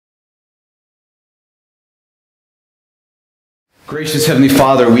Gracious Heavenly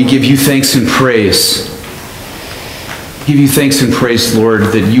Father, we give you thanks and praise. We give you thanks and praise, Lord,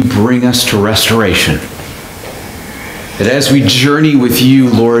 that you bring us to restoration. That as we journey with you,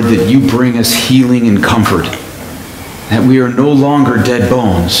 Lord, that you bring us healing and comfort. That we are no longer dead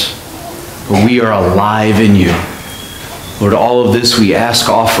bones, but we are alive in you. Lord, all of this we ask,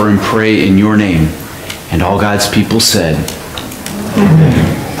 offer, and pray in your name. And all God's people said,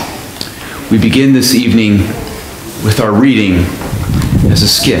 Amen. We begin this evening with our reading as a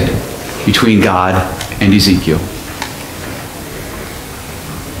skit between God and Ezekiel.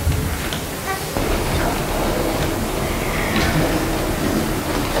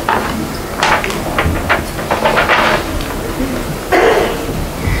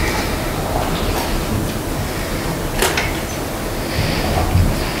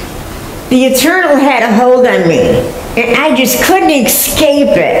 The Eternal had a hold on me, and I just couldn't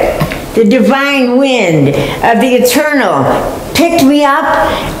escape it. The divine wind of the Eternal picked me up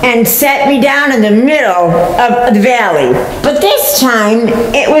and set me down in the middle of the valley. But this time,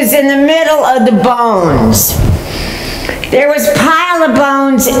 it was in the middle of the bones. There was a pile of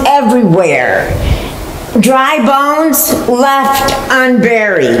bones everywhere. Dry bones left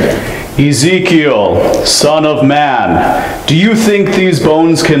unburied. Ezekiel, son of man, do you think these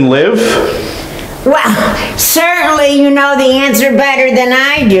bones can live? Well, certainly you know the answer better than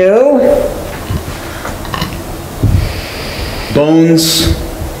I do. Bones,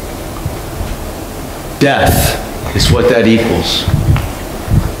 death is what that equals.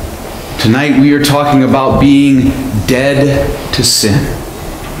 Tonight we are talking about being dead to sin.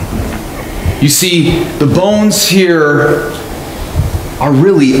 You see, the bones here are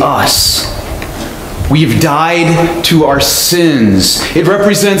really us. We've died to our sins. It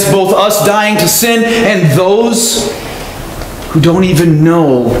represents both us dying to sin and those who don't even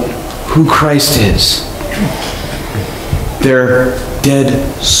know who Christ is. They're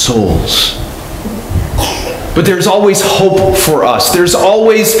dead souls. But there's always hope for us. There's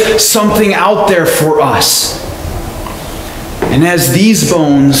always something out there for us. And as these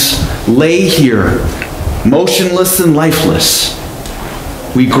bones lay here, motionless and lifeless,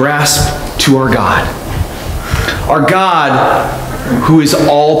 we grasp to our God. Our God who is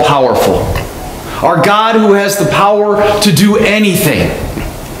all-powerful. Our God who has the power to do anything.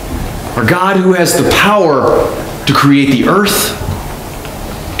 Our God who has the power to create the earth,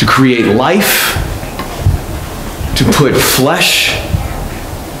 to create life, to put flesh,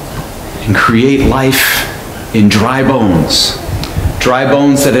 and create life in dry bones. Dry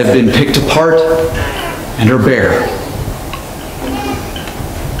bones that have been picked apart and are bare.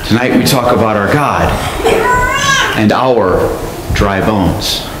 Tonight we talk about our God and our dry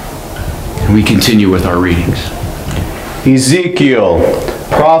bones. And we continue with our readings. Ezekiel,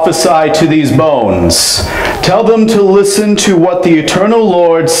 prophesy to these bones. Tell them to listen to what the eternal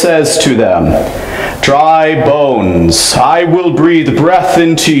Lord says to them. Dry bones, I will breathe breath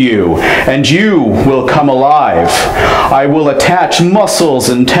into you, and you will come alive. I will attach muscles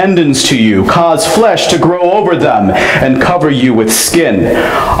and tendons to you, cause flesh to grow over them, and cover you with skin.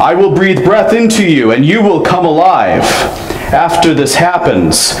 I will breathe breath into you, and you will come alive. After this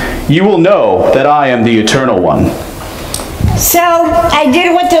happens, you will know that I am the Eternal One. So I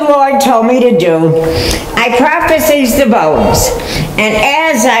did what the Lord told me to do. I prophesied the bones, and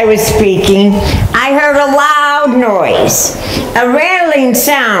as I was speaking, I heard a loud noise, a rattling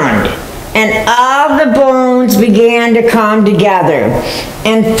sound, and all the bones began to come together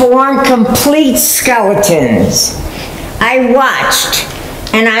and form complete skeletons. I watched,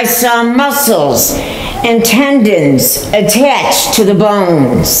 and I saw muscles and tendons attached to the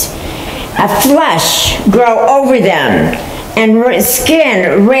bones, a flesh grow over them, and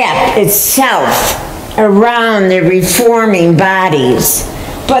skin wrap itself around their reforming bodies.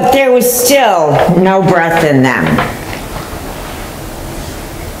 But there was still no breath in them.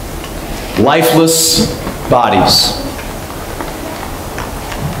 Lifeless bodies.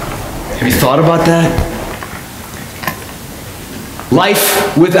 Have you thought about that?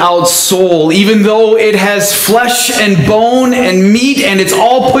 Life without soul, even though it has flesh and bone and meat and it's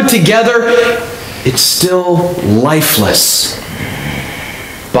all put together, it's still lifeless.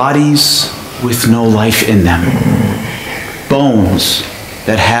 Bodies with no life in them. Bones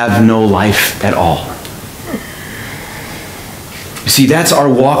that have no life at all. You see, that's our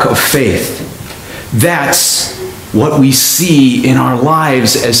walk of faith. That's what we see in our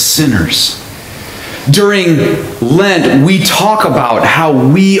lives as sinners. During Lent, we talk about how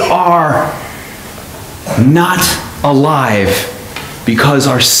we are not alive because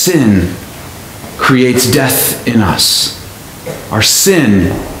our sin creates death in us. Our sin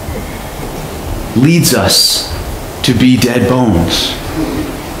leads us to to be dead bones.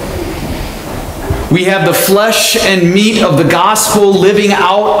 We have the flesh and meat of the gospel living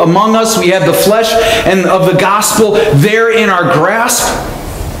out among us. We have the flesh and of the gospel there in our grasp.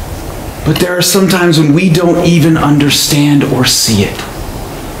 But there are some times when we don't even understand or see it.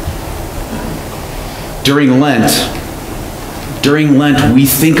 During Lent, we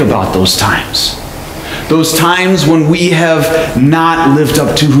think about those times. Those times when we have not lived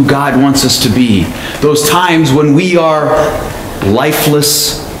up to who God wants us to be. Those times when we are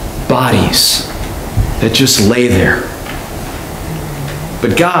lifeless bodies that just lay there.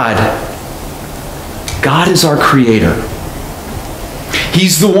 But God is our creator.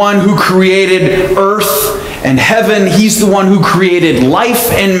 He's the one who created earth and heaven. He's the one who created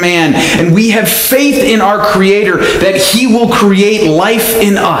life and man. And we have faith in our Creator that He will create life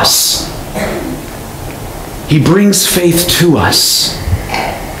in us. He brings faith to us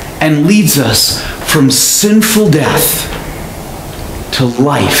and leads us from sinful death to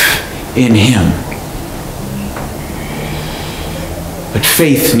life in Him. But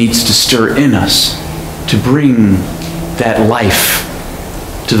faith needs to stir in us to bring that life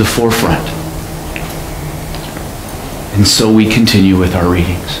to the forefront. And so we continue with our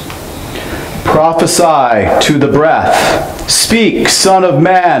readings. Prophesy to the breath. Speak, Son of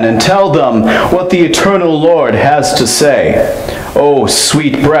Man, and tell them what the eternal Lord has to say. O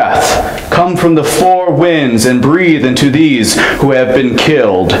sweet breath, come from the four winds and breathe into these who have been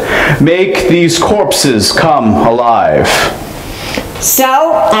killed. Make these corpses come alive.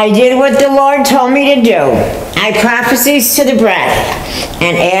 So I did what the Lord told me to do. I prophesied to the breath.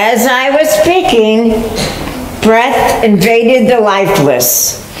 And as I was speaking, breath invaded the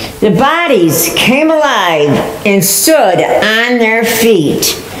lifeless. The bodies came alive and stood on their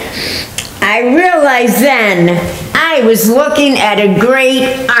feet. I realized then I was looking at a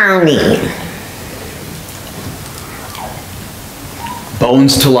great army.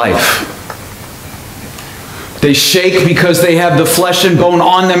 Bones to life. They shake because they have the flesh and bone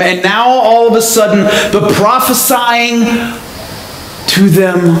on them. And now all of a sudden, the prophesying to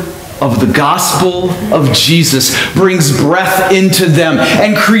them of the gospel of Jesus brings breath into them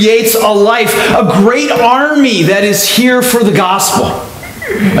and creates a life, a great army that is here for the gospel.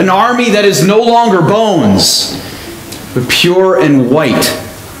 An army that is no longer bones, but pure and white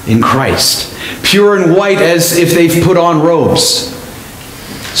in Christ. Pure and white as if they've put on robes,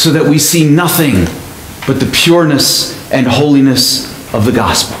 so that we see nothing but the pureness and holiness of the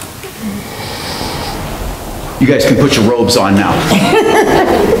gospel. You guys can put your robes on now.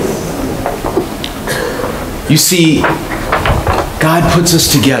 You see, God puts us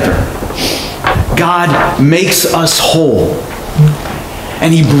together. God makes us whole.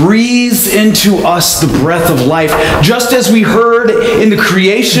 And He breathes into us the breath of life. Just as we heard in the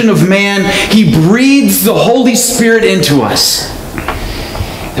creation of man, He breathes the Holy Spirit into us.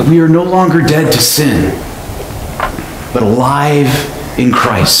 That we are no longer dead to sin, but alive in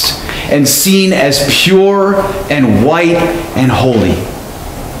Christ, and seen as pure and white and holy.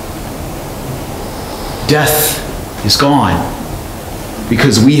 Death is gone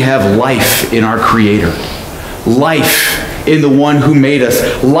because we have life in our Creator. Life in the one who made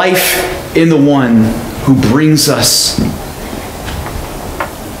us. Life in the one who brings us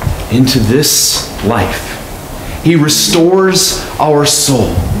into this life. He restores our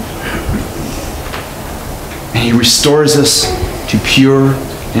soul. And He restores us to pure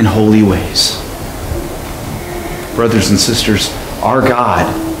and holy ways. Brothers and sisters, our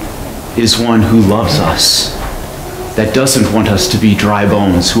God is one who loves us, that doesn't want us to be dry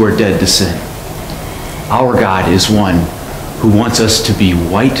bones who are dead to sin. Our God is one who wants us to be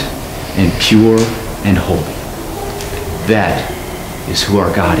white and pure and holy. That is who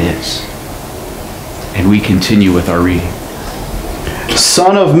our God is. And we continue with our reading.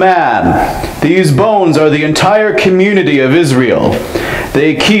 Son of man, these bones are the entire community of Israel.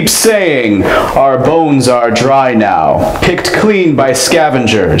 They keep saying, our bones are dry now, picked clean by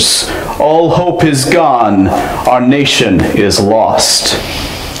scavengers. All hope is gone. Our nation is lost.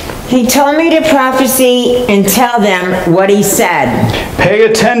 He told me to prophesy and tell them what He said. Pay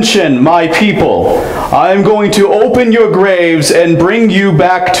attention, my people. I am going to open your graves and bring you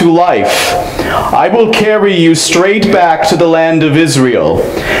back to life. I will carry you straight back to the land of Israel.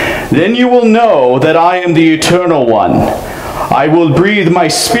 Then you will know that I am the Eternal One. I will breathe my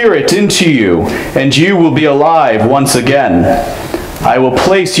spirit into you, and you will be alive once again. I will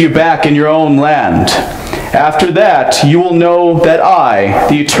place you back in your own land. After that, you will know that I,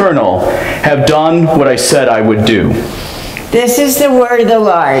 the Eternal, have done what I said I would do. This is the word of the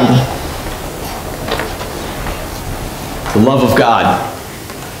Lord. The love of God.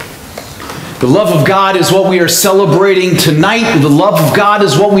 The love of God is what we are celebrating tonight. The love of God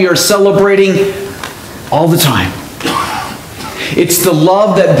is what we are celebrating all the time. It's the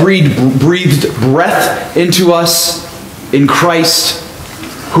love that breathed breath into us in Christ,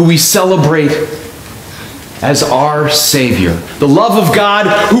 who we celebrate as our Savior. The love of God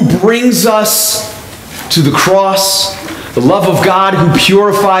who brings us to the cross. The love of God who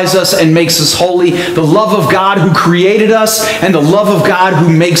purifies us and makes us holy. The love of God who created us. And the love of God who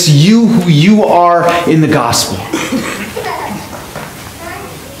makes you who you are in the gospel.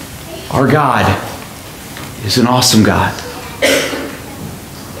 Our God is an awesome God.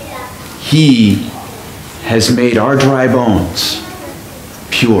 He has made our dry bones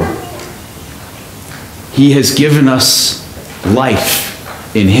pure. He has given us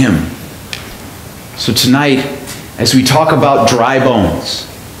life in Him. So tonight, as we talk about dry bones,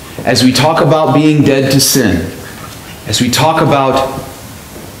 as we talk about being dead to sin, as we talk about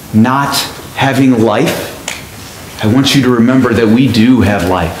not having life, I want you to remember that we do have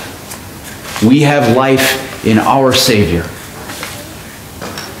life. We have life in our Savior.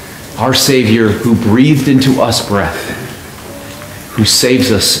 Our Savior who breathed into us breath, who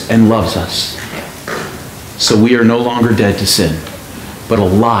saves us and loves us. So we are no longer dead to sin, but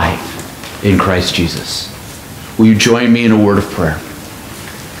alive in Christ Jesus. Will you join me in a word of prayer?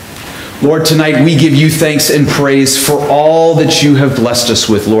 Lord, tonight we give you thanks and praise for all that you have blessed us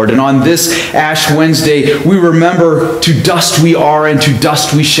with, Lord. And on this Ash Wednesday, we remember to dust we are and to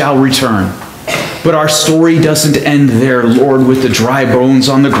dust we shall return. But our story doesn't end there, Lord, with the dry bones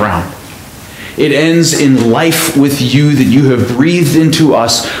on the ground. It ends in life with you that you have breathed into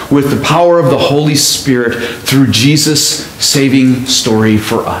us with the power of the Holy Spirit through Jesus' saving story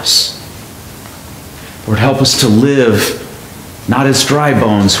for us. Lord, help us to live not as dry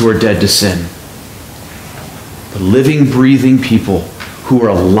bones who are dead to sin, but living, breathing people who are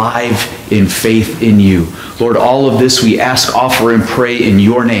alive in faith in you. Lord, all of this we ask, offer, and pray in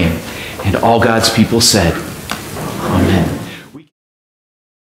your name. And all God's people said,